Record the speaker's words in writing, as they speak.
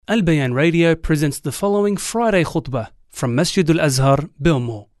Al-Bayan Radio presents the following Friday khutbah from Masjid Al-Azhar,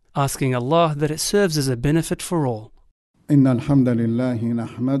 Bilmo, asking Allah that it serves as a benefit for all. إن الحمد لله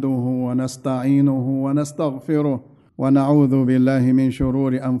نحمده ونستعينه ونستغفره ونعوذ بالله من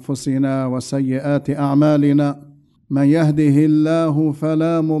شرور أنفسنا وسيئات أعمالنا من يهده الله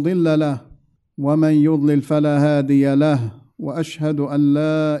فلا مضل له ومن يضلل فلا هادي له وأشهد أن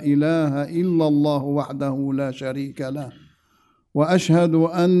لا إله إلا الله وحده لا شريك له وأشهد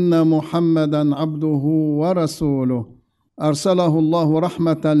أن محمدا عبده ورسوله أرسله الله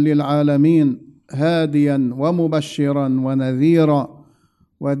رحمة للعالمين هاديا ومبشرا ونذيرا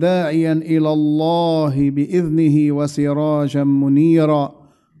وداعيا إلى الله بإذنه وسراجا منيرا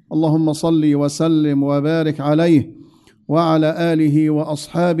اللهم صل وسلم وبارك عليه وعلى آله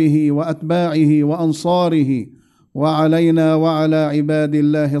وأصحابه وأتباعه وأنصاره وعلينا وعلى عباد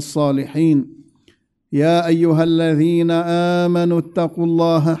الله الصالحين. يا أيها الذين آمنوا اتقوا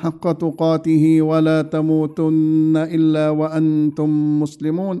الله حق تقاته ولا تموتن إلا وأنتم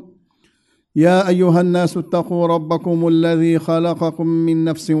مسلمون. يا أيها الناس اتقوا ربكم الذي خلقكم من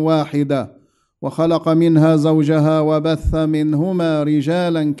نفس واحدة وخلق منها زوجها وبث منهما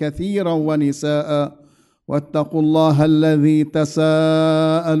رجالا كثيرا ونساء واتقوا الله الذي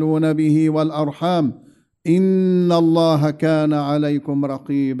تساءلون به والأرحام إن الله كان عليكم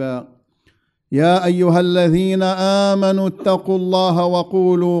رقيبا. يا أيها الذين آمنوا اتقوا الله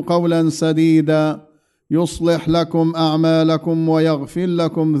وقولوا قولا سديدا يصلح لكم أعمالكم ويغفر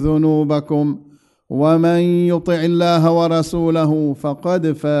لكم ذنوبكم ومن يطع الله ورسوله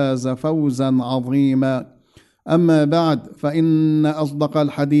فقد فاز فوزا عظيما. أما بعد فإن أصدق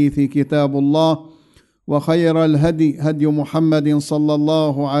الحديث كتاب الله وخير الهدي هدي محمد صلى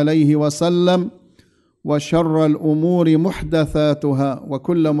الله عليه وسلم وشر الأمور محدثاتها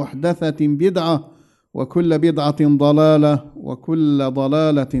وكل محدثة بدعة وكل بدعة ضلالة وكل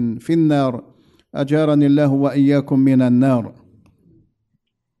ضلالة في النار أجارني الله وإياكم من النار.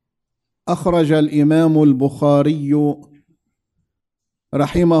 أخرج الإمام البخاري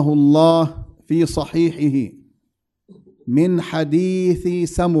رحمه الله في صحيحه من حديث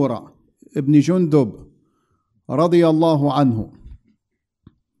سمرة ابن جندب رضي الله عنه.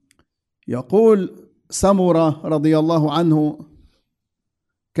 يقول سمرة رضي الله عنه: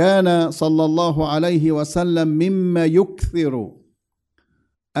 كان صلى الله عليه وسلم مما يكثر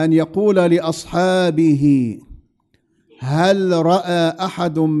أن يقول لأصحابه: هل رأى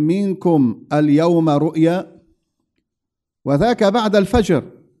أحد منكم اليوم رؤيا؟ وذاك بعد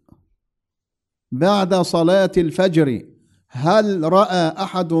الفجر، بعد صلاة الفجر، هل رأى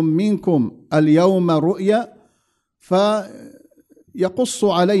أحد منكم اليوم رؤيا؟ فيقص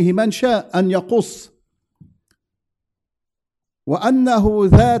عليه من شاء أن يقص، وأنه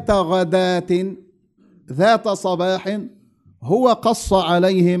ذات غداة ذات صباح هو قص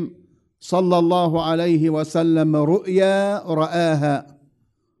عليهم صلى الله عليه وسلم رؤيا رآها،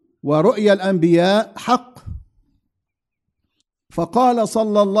 ورؤيا الأنبياء حق. فقال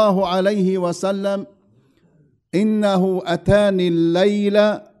صلى الله عليه وسلم: إنه أتاني الليل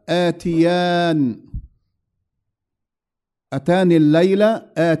آتيان، أتاني الليل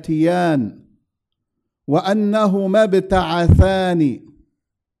آتيان، وأنهما ابتعثان،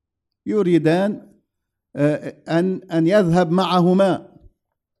 يريدان أن يذهب معهما،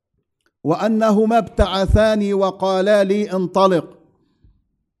 وأنهما ابتعثان وقالا لي انطلق،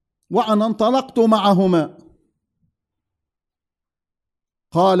 وأنا انطلقت معهما.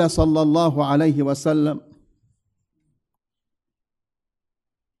 قال صلى الله عليه وسلم،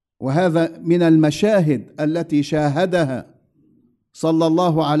 وهذا من المشاهد التي شاهدها صلى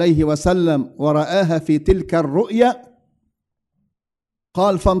الله عليه وسلم ورآها في تلك الرؤيا،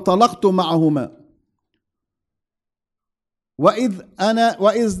 قال: فانطلقت معهما،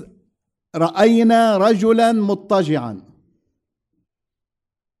 وإذ رأينا رجلا مضطجعا،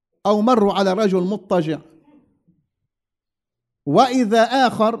 أو مروا على رجل مضطجع، وإذا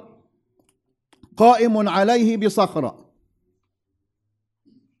آخر قائم عليه بصخرة.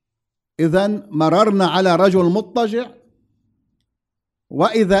 إذن مررنا على رجل مضطجع،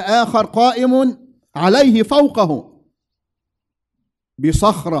 وإذا آخر قائم عليه فوقه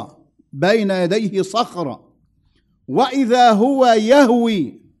بصخرة، بين يديه صخرة، وإذا هو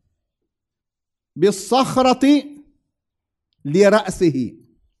يهوي بالصخرة لرأسه،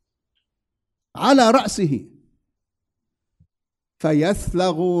 على رأسه،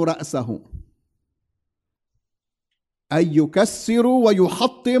 فيثلغ رأسه، أي يكسر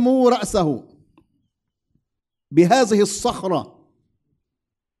ويحطم رأسه بهذه الصخرة،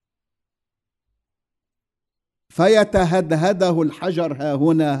 فيتهدهده الحجر ها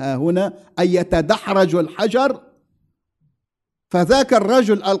هنا ها هنا، أي يتدحرج الحجر فذاك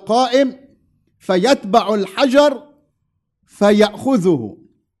الرجل القائم فيتبع الحجر فيأخذه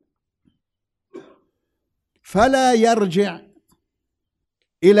فلا يرجع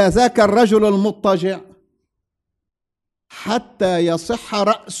إلى ذاك الرجل المضطجع حتى يصح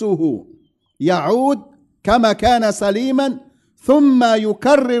رأسه، يعود كما كان سليما، ثم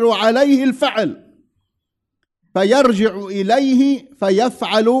يكرر عليه الفعل فيرجع إليه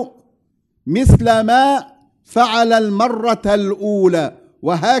فيفعل مثل ما فعل المرة الأولى،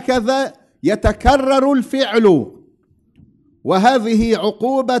 وهكذا يتكرر الفعل. وهذه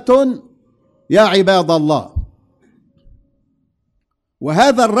عقوبة يا عباد الله.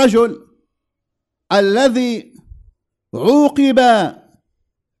 وهذا الرجل الذي عوقب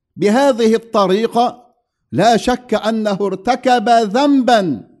بهذه الطريقة لا شك أنه ارتكب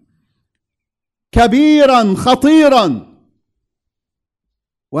ذنبا كبيرا خطيرا.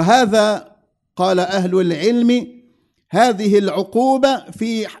 وهذا قال أهل العلم هذه العقوبة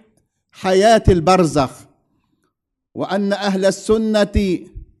في حياة البرزخ، وأن أهل السنة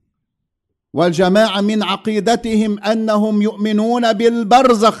والجماعة من عقيدتهم أنهم يؤمنون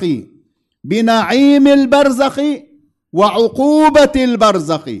بالبرزخ، بنعيم البرزخ وعقوبة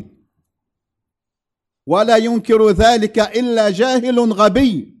البرزخ، ولا ينكر ذلك إلا جاهل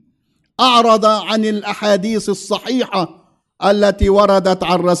غبي أعرض عن الأحاديث الصحيحة التي وردت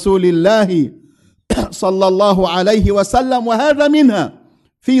عن رسول الله صلى الله عليه وسلم، وهذا منها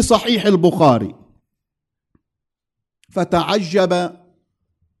في صحيح البخاري. فتعجب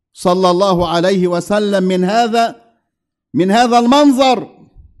صلى الله عليه وسلم من هذا المنظر،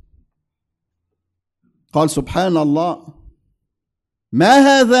 قال سبحان الله ما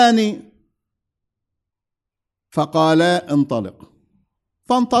هذان؟ فقالا انطلق.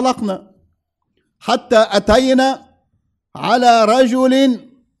 فانطلقنا حتى أتينا على رجل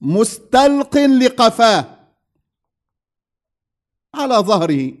مستلق لقفاه على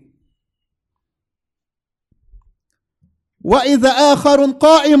ظهره، وإذا آخر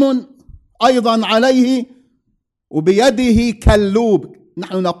قائم أيضا عليه وبيده كلوب،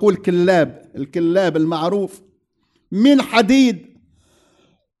 نحن نقول كلاب، الكلاب المعروف من حديد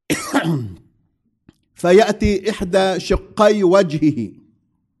فيأتي إحدى شقي وجهه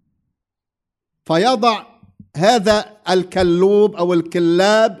فيضع هذا الكلوب أو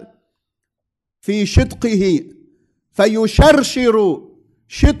الكلاب في شدقه فيشرشر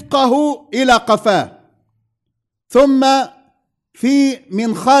شدقه إلى قفاه، ثم في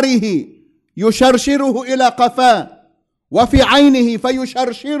منخره يشرشره إلى قفاه، وفي عينه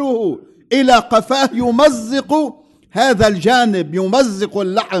فيشرشره إلى قفاه، يمزق هذا الجانب، يمزق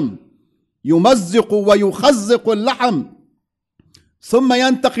اللحم، يمزق ويخزق اللحم، ثم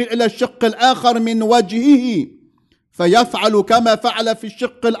ينتقل إلى الشق الآخر من وجهه فيفعل كما فعل في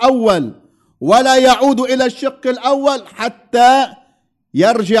الشق الأول، ولا يعود إلى الشق الأول حتى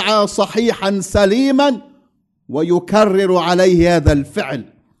يرجع صحيحا سليما ويكرر عليه هذا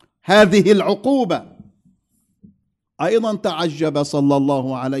الفعل. هذه العقوبة. أيضا تعجب صلى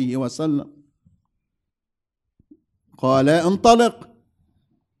الله عليه وسلم قال انطلق.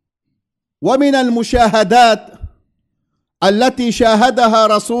 ومن المشاهدات التي شاهدها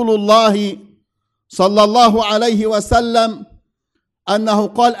رسول الله صلى الله عليه وسلم أنه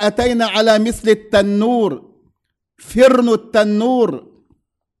قال أتينا على مثل التنور، فرن التنور،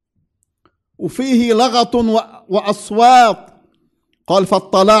 وفيه لغط وأصوات، قال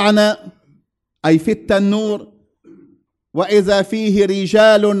فاطلعنا أي في التنور وإذا فيه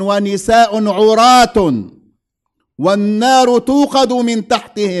رجال ونساء عراة والنار توقد من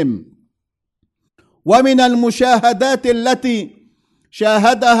تحتهم. ومن المشاهدات التي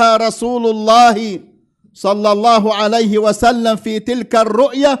شاهدها رسول الله صلى الله عليه وسلم في تلك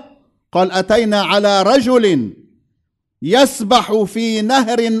الرؤية قال أتينا على رجل يسبح في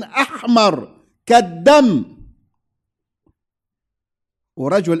نهر أحمر كالدم،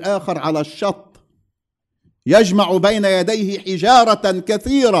 ورجل آخر على الشط يجمع بين يديه حجارة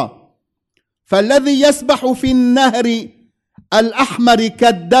كثيرة، فالذي يسبح في النهر الأحمر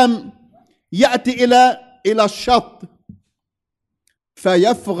كالدم يأتي إلى الشط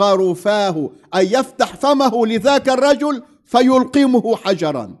فيفغر فاه، أي يفتح فمه لذاك الرجل فيلقمه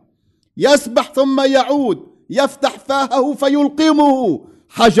حجرا، يسبح ثم يعود يفتح فاهه فيلقمه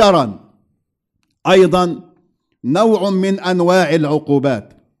حجرا. أيضا نوع من أنواع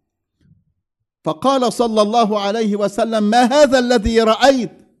العقوبات. فقال صلى الله عليه وسلم ما هذا الذي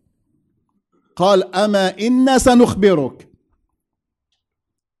رأيت؟ قال أما إنا سنخبرك،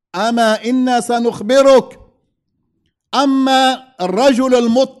 أما إنا سنخبرك. أما الرجل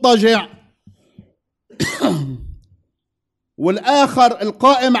المضطجع والآخر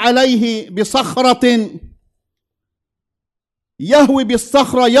القائم عليه بصخرة يهوي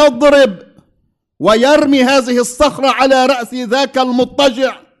بالصخرة يضرب ويرمي هذه الصخرة على رأس ذاك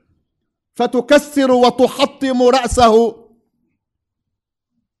المضطجع فتكسر وتحطم رأسه.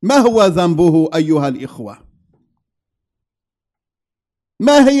 ما هو ذنبه أيها الإخوة؟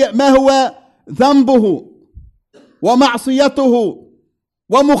 ما هو ذنبه ومعصيته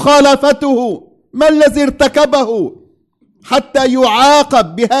ومخالفته؟ ما الذي ارتكبه حتى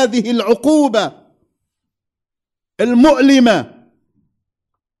يعاقب بهذه العقوبة المؤلمة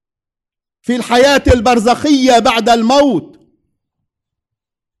في الحياة البرزخية بعد الموت؟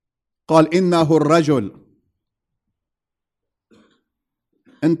 قال إنه الرجل.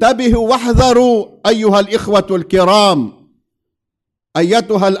 انتبهوا واحذروا أيها الإخوة الكرام،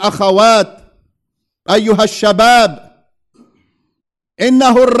 أيتها الأخوات، أيها الشباب،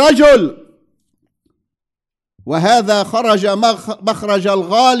 إنه الرجل، وهذا خرج مخرج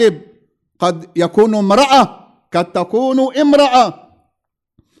الغالب، قد يكون امرأة، قد تكون امرأة.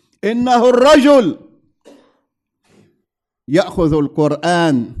 إنه الرجل يأخذ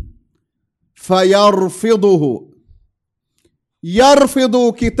القرآن فيرفضه،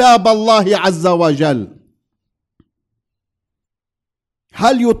 يرفض كتاب الله عز وجل.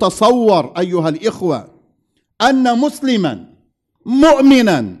 هل يتصور أيها الإخوة أن مسلما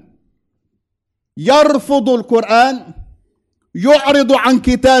مؤمنا يرفض القرآن، يعرض عن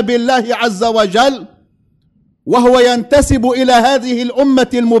كتاب الله عز وجل، وهو ينتسب إلى هذه الأمة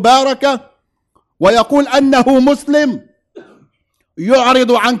المباركة ويقول أنه مسلم،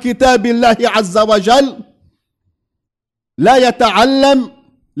 يعرض عن كتاب الله عز وجل، لا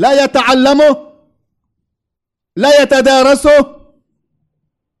يتعلمه، لا يتدارسه،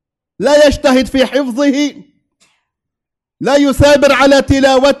 لا يجتهد في حفظه، لا يثابر على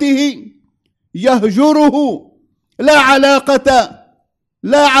تلاوته، يهجره، لا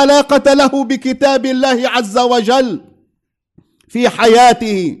علاقة له بكتاب الله عز وجل في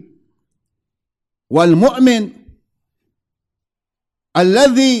حياته. والمؤمن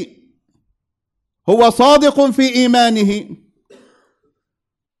الذي هو صادق في إيمانه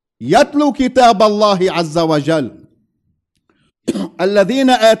يتلو كتاب الله عز وجل. الذين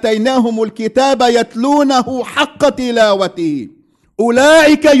آتيناهم الكتاب يتلونه حق تلاوته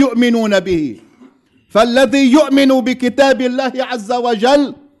أولئك يؤمنون به. فالذي يؤمن بكتاب الله عز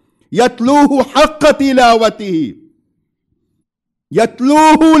وجل يتلوه حق تلاوته،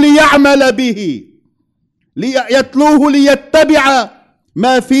 يتلوه ليعمل به، يتلوه ليتبع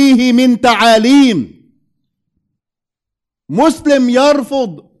ما فيه من تعاليم. مسلم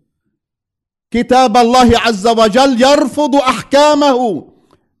يرفض كتاب الله عز وجل، يرفض أحكامه.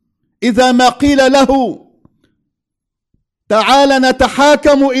 إذا ما قيل له تعال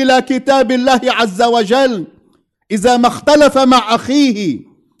نتحاكم إلى كتاب الله عز وجل، إذا ما اختلف مع أخيه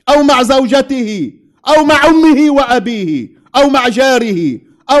أو مع زوجته أو مع أمه وأبيه أو مع جاره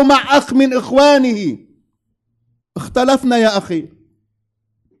أو مع أخ من إخوانه، اختلفنا يا أخي،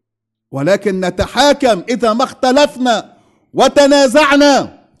 ولكن نتحاكم. إذا ما اختلفنا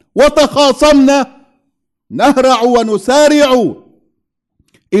وتنازعنا وتخاصمنا نهرع ونسارع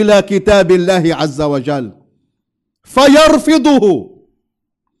إلى كتاب الله عز وجل، فيرفضه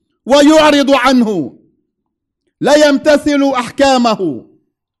ويعرض عنه، لا يمتثل أحكامه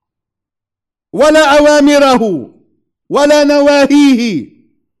ولا أوامره ولا نواهيه،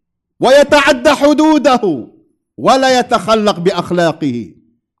 ويتعدى حدوده ولا يتخلق بأخلاقه.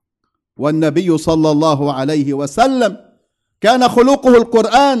 والنبي صلى الله عليه وسلم كان خلقه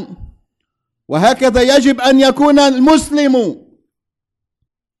القرآن، وهكذا يجب أن يكون المسلم،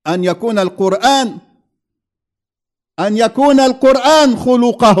 أن يكون القرآن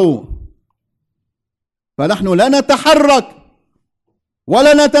خلقه. فنحن لا نتحرك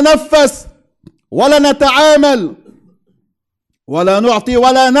ولا نتنفس ولا نتعامل ولا نعطي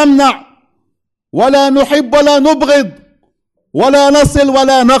ولا نمنع ولا نحب ولا نبغض ولا نصل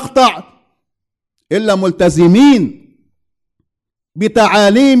ولا نقطع إلا ملتزمين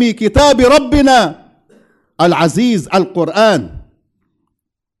بتعاليم كتاب ربنا العزيز القرآن.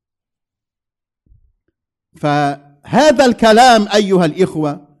 فهذا الكلام أيها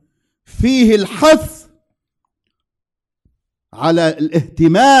الإخوة فيه الحث على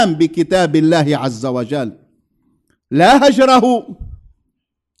الاهتمام بكتاب الله عز وجل، لا هجره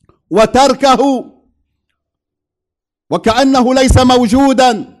وتركه وكأنه ليس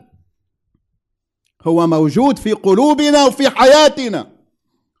موجودا. هو موجود في قلوبنا وفي حياتنا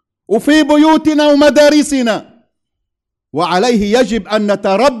وفي بيوتنا ومدارسنا، وعليه يجب أن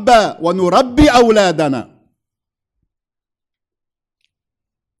نتربى ونربي أولادنا.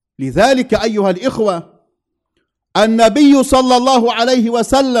 لذلك أيها الإخوة النبي صلى الله عليه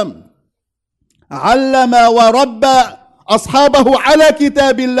وسلم علم وربى أصحابه على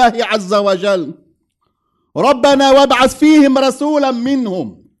كتاب الله عز وجل. ربنا وابعث فيهم رسولا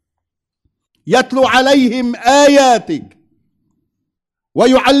منهم يتلو عليهم آياتك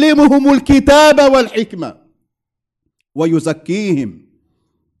ويعلمهم الكتاب والحكمة ويزكيهم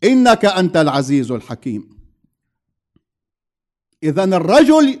إنك أنت العزيز الحكيم. إذن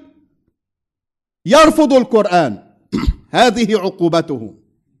الرجل يرفض القرآن هذه عقوبته،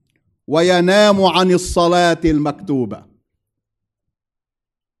 وينام عن الصلاة المكتوبة،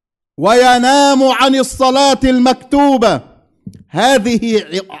 وينام عن الصلاة المكتوبة، هذه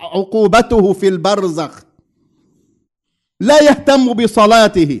عقوبته في البرزخ. لا يهتم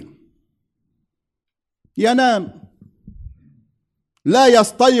بصلاته، ينام، لا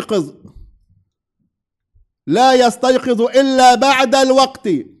يستيقظ إلا بعد الوقت.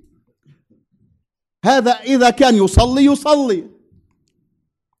 هذا إذا كان يصلي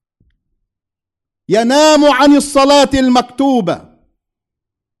ينام عن الصلاة المكتوبة.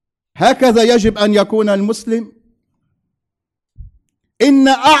 هكذا يجب أن يكون المسلم. إن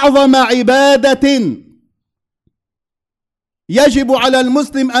أعظم عبادة يجب على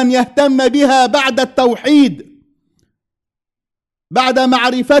المسلم أن يهتم بها بعد التوحيد، بعد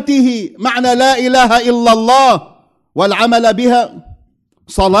معرفته معنى لا إله إلا الله والعمل بها،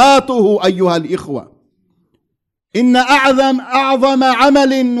 صلاته أيها الإخوة. إن أعظم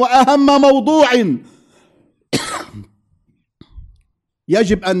عمل وأهم موضوع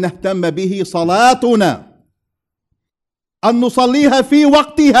يجب أن نهتم به صلاتنا، أن نصليها في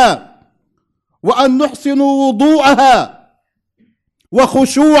وقتها، وأن نحسن وضوءها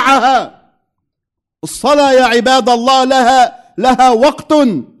وخشوعها. الصلاة يا عباد الله لها وقت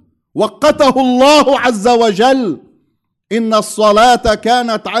وقته الله عز وجل. إن الصلاة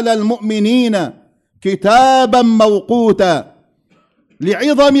كانت على المؤمنين كتابا موقوتا.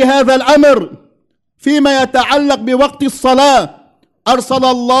 لعظم هذا الأمر فيما يتعلق بوقت الصلاة أرسل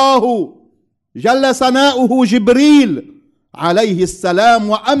الله جل ثناؤه جبريل عليه السلام،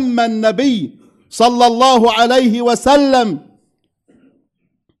 وأما النبي صلى الله عليه وسلم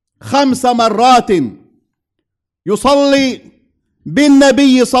 5 مرات يصلي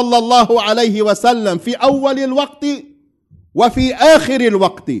بالنبي صلى الله عليه وسلم في أول الوقت وفي آخر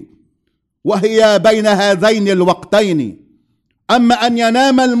الوقت، وهي بين هذين الوقتين. أما أن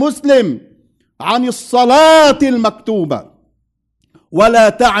ينام المسلم عن الصلاة المكتوبة ولا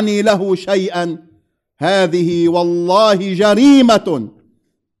تعني له شيئا، هذه والله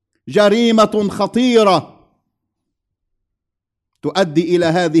جريمة خطيرة تؤدي إلى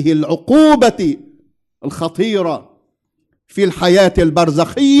هذه العقوبة الخطيرة في الحياة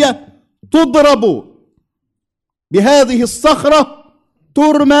البرزخية. تضرب بهذه الصخرة،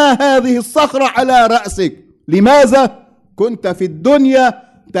 ترمى هذه الصخرة على رأسك. لماذا؟ كنت في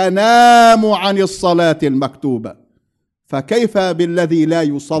الدنيا تنام عن الصلاة المكتوبة، فكيف بالذي لا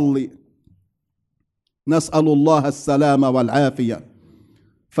يصلي؟ نسأل الله السلام والعافية.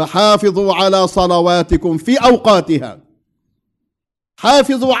 فحافظوا على صلواتكم في أوقاتها،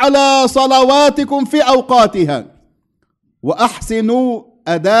 حافظوا على صلواتكم في أوقاتها، وأحسنوا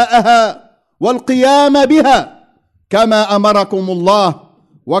أداءها والقيام بها كما أمركم الله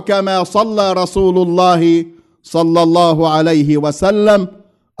وكما صلى رسول الله صلى الله عليه وسلم.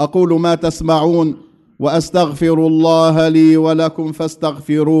 أقول ما تسمعون وأستغفر الله لي ولكم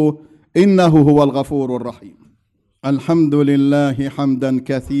فاستغفروه إنه هو الغفور الرحيم. الحمد لله حمدا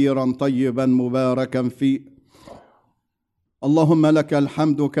كثيرا طيبا مباركا فيه. اللهم لك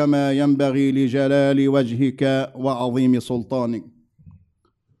الحمد كما ينبغي لجلال وجهك وعظيم سلطانك،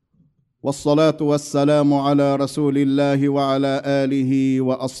 والصلاة والسلام على رسول الله وعلى آله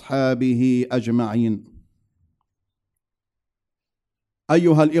وأصحابه أجمعين.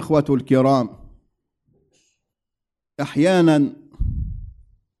 أيها الإخوة الكرام، أحيانا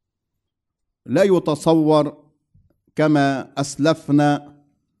لا يتصور كما أسلفنا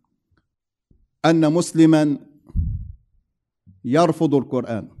أن مسلما يرفض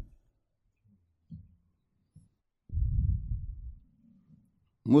القرآن.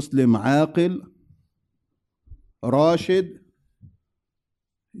 مسلم عاقل راشد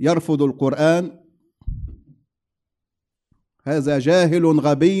يرفض القرآن، هذا جاهل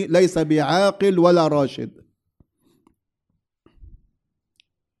غبي ليس بعاقل ولا راشد.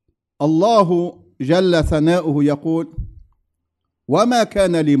 الله جل ثناؤه يقول: وما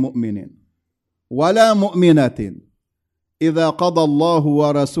كان لمؤمن ولا مؤمنة إذا قضى الله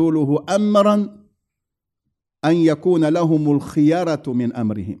ورسوله أمرا أن يكون لهم الخيرة من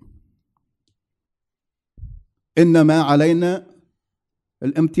أمرهم. إنما علينا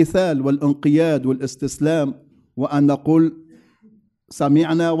الامتثال والانقياد والاستسلام، وأن نقول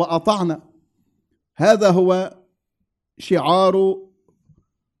سمعنا وأطعنا. هذا هو شعار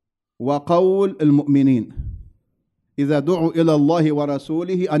وقول المؤمنين إذا دعوا إلى الله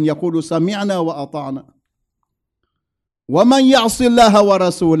ورسوله أن يقولوا سمعنا وأطعنا، ومن يعص الله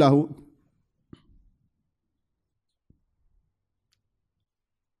ورسوله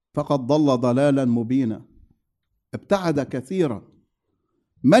فقد ضل ضلالا مبينا، ابتعد كثيرا.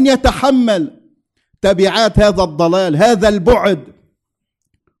 من يتحمل تبعات هذا الضلال، هذا البعد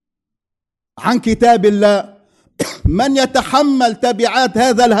عن كتاب الله؟ من يتحمل تبعات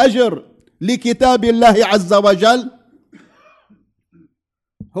هذا الهجر لكتاب الله عز وجل؟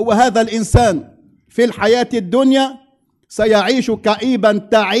 هو هذا الإنسان في الحياة الدنيا سيعيش كئيبا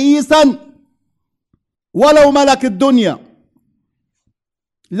تعيسا، ولو ملك الدنيا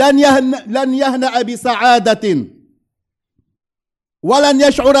لن يهنأ بسعادة، ولن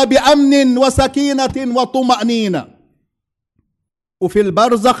يشعر بأمن وسكينة وطمأنينة. وفي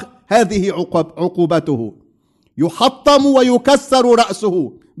البرزخ هذه عقوبته، يحطم ويكسر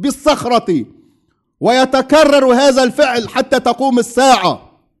رأسه بالصخرة، ويتكرر هذا الفعل حتى تقوم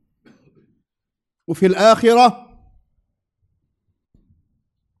الساعة. وفي الآخرة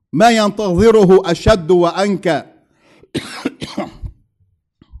ما ينتظره أشد وأنكى.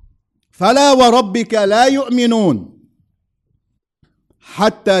 فلا وربك لا يؤمنون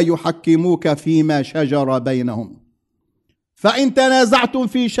حتى يحكموك فيما شجر بينهم، فإن تنازعتم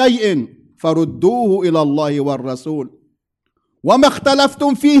في شيء فردوه إلى الله والرسول، وما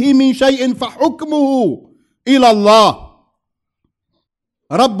اختلفتم فيه من شيء فحكمه إلى الله.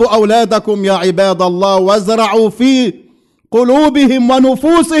 ربوا أولادكم يا عباد الله، وازرعوا في قلوبهم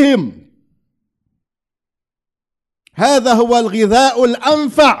ونفوسهم، هذا هو الغذاء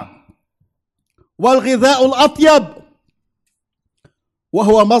الأنفع والغذاء الأطيب،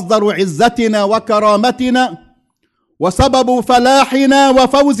 وهو مصدر عزتنا وكرامتنا وسبب فلاحنا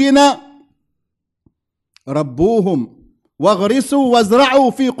وفوزنا. ربوهم واغرسوا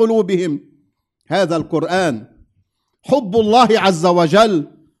وازرعوا في قلوبهم هذا القرآن، حب الله عز وجل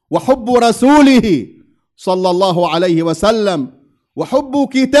وحب رسوله صلى الله عليه وسلم وحب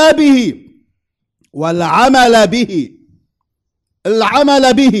كتابه والعمل به،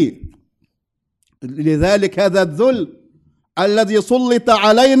 العمل به. لذلك هذا الذل الذي سلط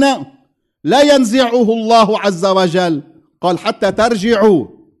علينا لا ينزعه الله عز وجل، قال حتى ترجعوا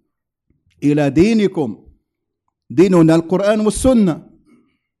إلى دينكم. ديننا القرآن والسنة،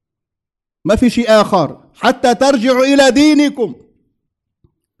 ما في شيء آخر. حتى ترجعوا إلى دينكم،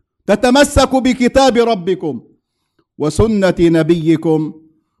 تتمسكوا بكتاب ربكم وسنة نبيكم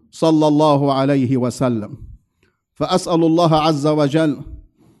صلى الله عليه وسلم. فأسأل الله عز وجل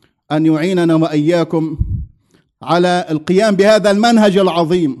أن يعيننا وإياكم على القيام بهذا المنهج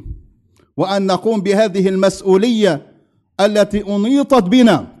العظيم، وأن نقوم بهذه المسؤولية التي أنيطت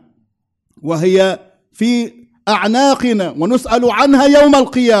بنا وهي في أعناقنا ونسأل عنها يوم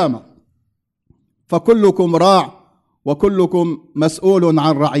القيامة. فكلكم راع وكلكم مسؤول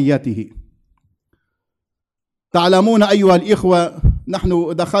عن رعيته. تعلمون أيها الإخوة،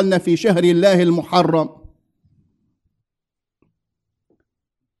 نحن دخلنا في شهر الله المحرم،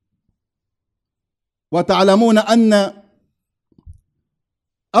 وتعلمون أن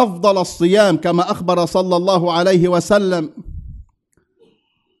أفضل الصيام كما أخبر صلى الله عليه وسلم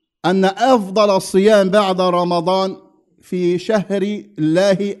أن أفضل الصيام بعد رمضان في شهر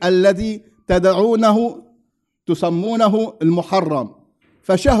الله الذي تسمونه المحرم.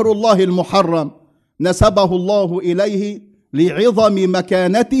 فشهر الله المحرم نسبه الله إليه لعظم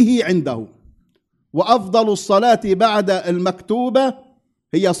مكانته عنده. وأفضل الصلاة بعد المكتوبة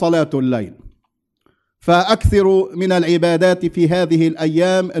هي صلاة الليل، فأكثروا من العبادات في هذه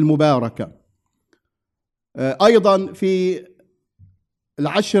الأيام المباركة. أيضا في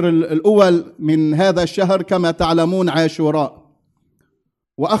العشر الأول من هذا الشهر كما تعلمون عاشوراء،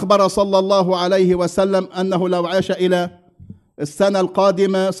 وأخبر صلى الله عليه وسلم أنه لو عاش إلى السنة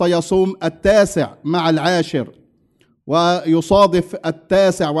القادمة سيصوم 9 مع 10، ويصادف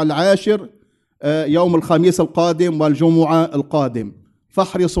 9 و10 يوم الخميس القادم والجمعة القادم.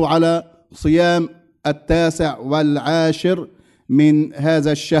 فاحرصوا على صيام 9 و10 من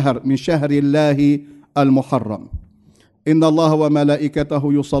هذا الشهر، من شهر الله المحرم. إن الله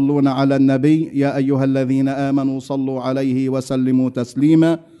وملائكته يصلون على النبي يا أيها الذين آمنوا صلوا عليه وسلموا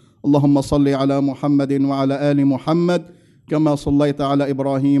تسليما. اللهم صل على محمد وعلى آل محمد كما صليت على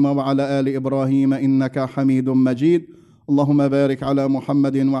إبراهيم وعلى آل إبراهيم إنك حميد مجيد. اللهم بارك على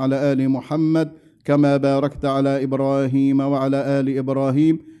محمد وعلى آل محمد كما باركت على إبراهيم وعلى آل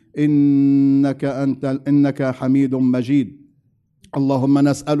إبراهيم إنك حميد مجيد. اللهم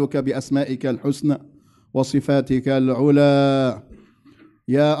نسألك بأسمائك الحسنى وصفاتك العلى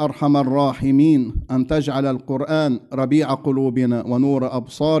يا أرحم الراحمين أن تجعل القرآن ربيع قلوبنا ونور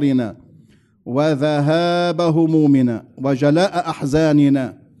أبصارنا وذهاب همومنا وجلاء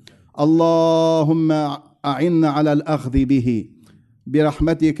أحزاننا. اللهم أعنا على الأخذ به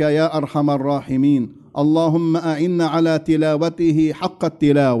برحمتك يا أرحم الراحمين. اللهم أعنا على تلاوته حق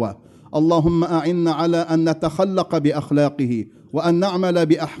التلاوة. اللهم أعنا على أن نتخلق بأخلاقه وأن نعمل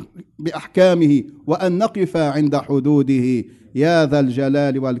بأحكامه وأن نقف عند حدوده يا ذا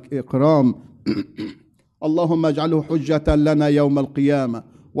الجلال والإكرام. اللهم اجعله حجة لنا يوم القيامة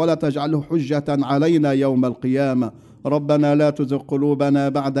ولا تجعله حجة علينا يوم القيامة. ربنا لا تزغ قلوبنا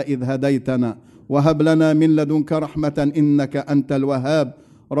بعد إذ هديتنا وهب لنا من لدنك رحمة إنك أنت الوهاب.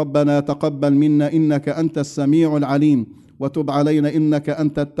 ربنا تقبل منا إنك أنت السميع العليم وتب علينا إنك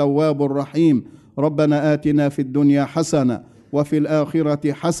أنت التواب الرحيم. ربنا آتنا في الدنيا حسنة وفي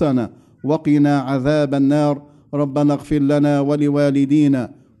الآخرة حسنة وقنا عذاب النار. ربنا اغفر لنا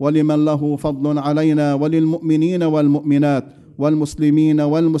ولوالدينا ولمن له فضل علينا وللمؤمنين والمؤمنات والمسلمين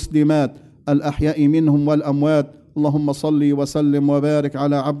والمسلمات الأحياء منهم والأموات. اللهم صل وسلم وبارك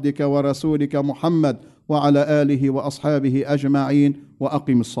على عبدك ورسولك محمد وعلى آله وأصحابه أجمعين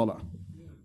وأقم الصلاة.